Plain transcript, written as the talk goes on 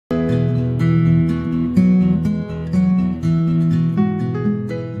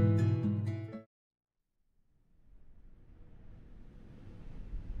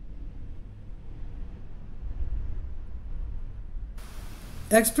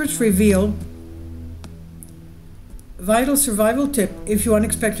Experts reveal vital survival tip if you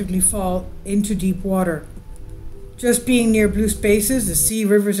unexpectedly fall into deep water. Just being near blue spaces, the sea,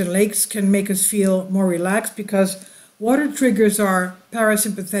 rivers, and lakes can make us feel more relaxed because water triggers our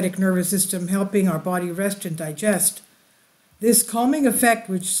parasympathetic nervous system, helping our body rest and digest. This calming effect,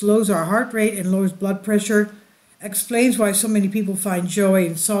 which slows our heart rate and lowers blood pressure, explains why so many people find joy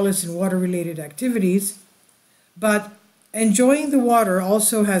and solace in water-related activities. But enjoying the water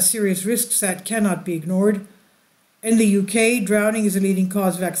also has serious risks that cannot be ignored. In the UK, drowning is a leading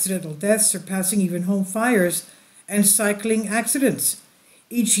cause of accidental deaths, surpassing even home fires and cycling accidents.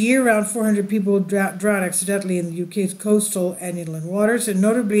 Each year, around 400 people drown accidentally in the UK's coastal and inland waters, and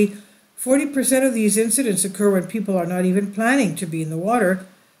notably, 40% of these incidents occur when people are not even planning to be in the water,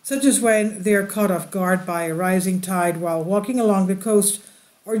 such as when they are caught off guard by a rising tide while walking along the coast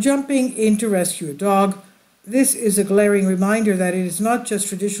or jumping in to rescue a dog. This is a glaring reminder that it is not just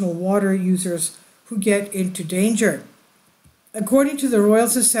traditional water users who get into danger. According to the Royal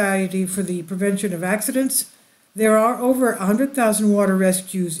Society for the Prevention of Accidents, there are over 100,000 water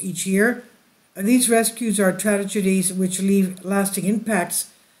rescues each year. These rescues are tragedies which leave lasting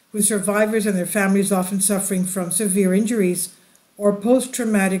impacts, with survivors and their families often suffering from severe injuries or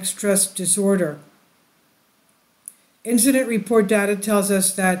post-traumatic stress disorder. Incident report data tells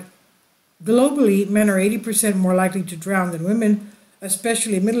us that globally, men are 80% more likely to drown than women,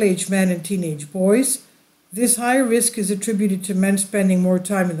 especially middle-aged men and teenage boys. This higher risk is attributed to men spending more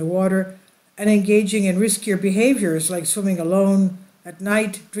time in the water and engaging in riskier behaviors like swimming alone at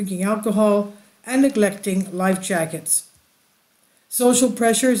night, drinking alcohol, and neglecting life jackets. Social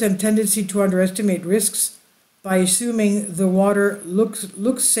pressures and tendency to underestimate risks by assuming the water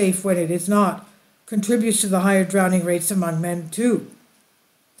looks safe when it is not contributes to the higher drowning rates among men too.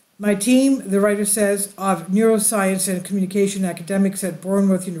 My team, the writer says, of neuroscience and communication academics at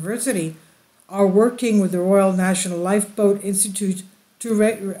Bournemouth University are working with the Royal National Lifeboat Institute to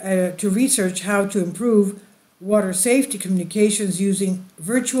research how to improve water safety communications using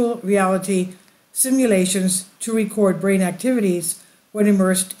virtual reality simulations to record brain activities when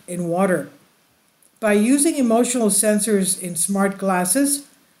immersed in water. By using emotional sensors in smart glasses,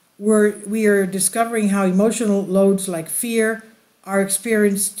 we are discovering how emotional loads like fear are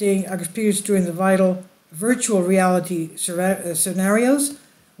experienced during the vital virtual reality scenarios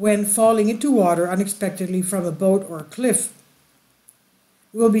when falling into water unexpectedly from a boat or a cliff.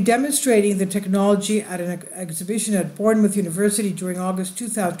 We'll be demonstrating the technology at an exhibition at Bournemouth University during August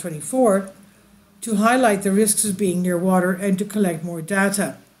 2024 to highlight the risks of being near water and to collect more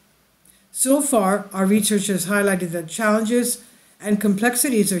data. So far, our research has highlighted the challenges and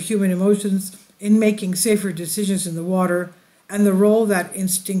complexities of human emotions in making safer decisions in the water and the role that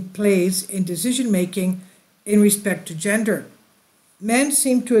instinct plays in decision-making in respect to gender. Men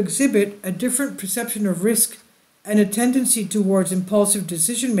seem to exhibit a different perception of risk and a tendency towards impulsive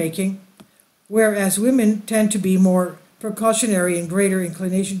decision-making, whereas women tend to be more precautionary and greater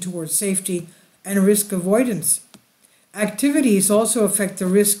inclination towards safety and risk avoidance. Activities also affect the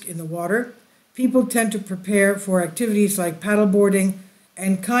risk in the water. People tend to prepare for activities like paddleboarding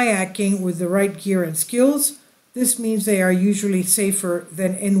and kayaking with the right gear and skills. This means they are usually safer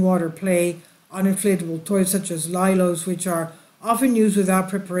than in-water play on inflatable toys such as lilos, which are often used without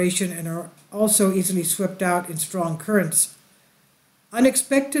preparation and are also easily swept out in strong currents.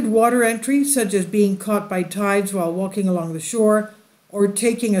 Unexpected water entry, such as being caught by tides while walking along the shore or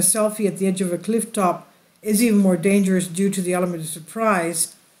taking a selfie at the edge of a cliff top, is even more dangerous due to the element of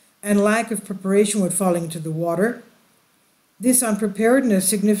surprise and lack of preparation when falling into the water. This unpreparedness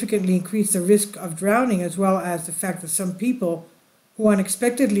significantly increased the risk of drowning, as well as the fact that some people who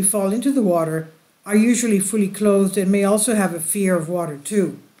unexpectedly fall into the water are usually fully clothed and may also have a fear of water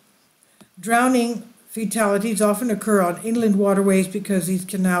too. Drowning fatalities often occur on inland waterways because these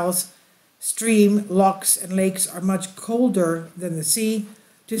canals, stream, lochs, and lakes are much colder than the sea,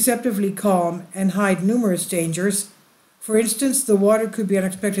 deceptively calm, and hide numerous dangers. For instance, the water could be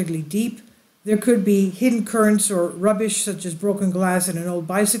unexpectedly deep. There could be hidden currents or rubbish such as broken glass and an old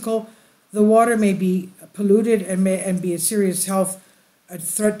bicycle. The water may be polluted and be a serious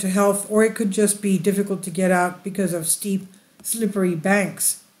threat to health, or it could just be difficult to get out because of steep, slippery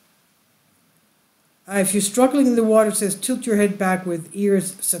banks. If you're struggling in the water, it says tilt your head back with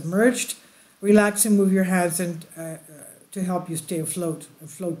ears submerged, relax and move your hands and to help you stay afloat,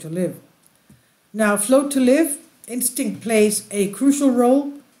 float to live. Now, float to live, instinct plays a crucial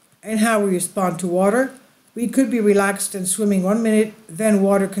role in how we respond to water. We could be relaxed and swimming 1 minute, then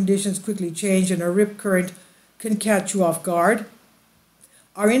water conditions quickly change and a rip current can catch you off guard.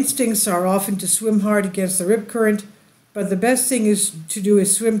 Our instincts are often to swim hard against the rip current, but the best thing to do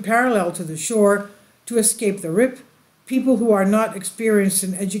is swim parallel to the shore to escape the rip. People who are not experienced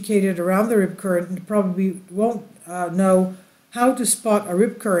and educated around the rip current probably won't know how to spot a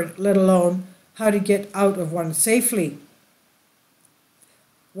rip current, let alone how to get out of one safely.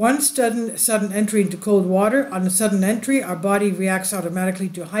 One sudden entry into cold water. On a sudden entry, our body reacts automatically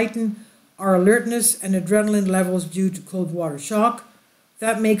to heighten our alertness and adrenaline levels due to cold water shock.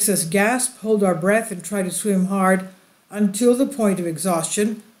 That makes us gasp, hold our breath, and try to swim hard until the point of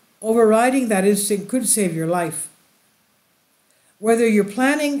exhaustion. Overriding that instinct could save your life. Whether you're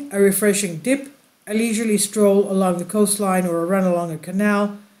planning a refreshing dip, a leisurely stroll along the coastline, or a run along a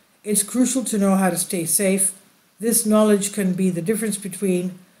canal, it's crucial to know how to stay safe. This knowledge can be the difference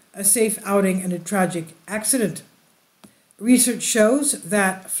between a safe outing and a tragic accident. Research shows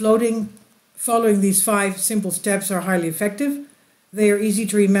that following these 5 simple steps are highly effective. They are easy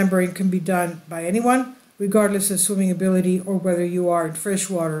to remember and can be done by anyone, regardless of swimming ability or whether you are in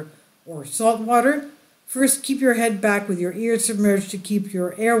freshwater or saltwater. First, keep your head back with your ears submerged to keep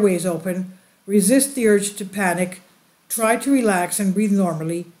your airways open. Resist the urge to panic. Try to relax and breathe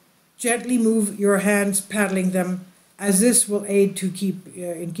normally. Gently move your hands paddling them, as this will aid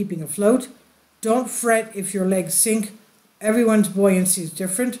in keeping afloat. Don't fret if your legs sink. Everyone's buoyancy is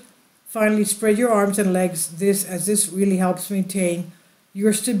different. Finally, spread your arms and legs, as this really helps maintain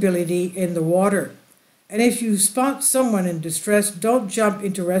your stability in the water. And if you spot someone in distress, don't jump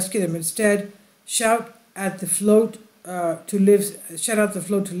in to rescue them. Instead, shout out the float to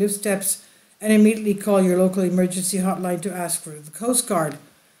lift steps, and immediately call your local emergency hotline to ask for the Coast Guard.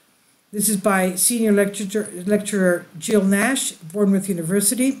 This is by Senior Lecturer Jill Nash, Bournemouth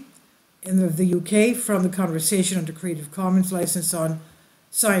University in the UK, from the Conversation under Creative Commons license on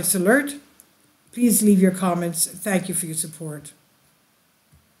Science Alert. Please leave your comments. Thank you for your support.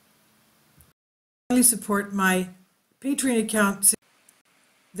 Finally, support my Patreon account.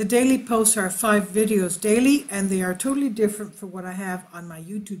 The daily posts are 5 videos daily, and they are totally different from what I have on my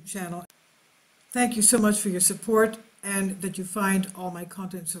YouTube channel. Thank you so much for your support, and that you find all my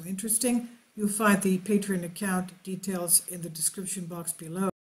content so interesting. You'll find the Patreon account details in the description box below.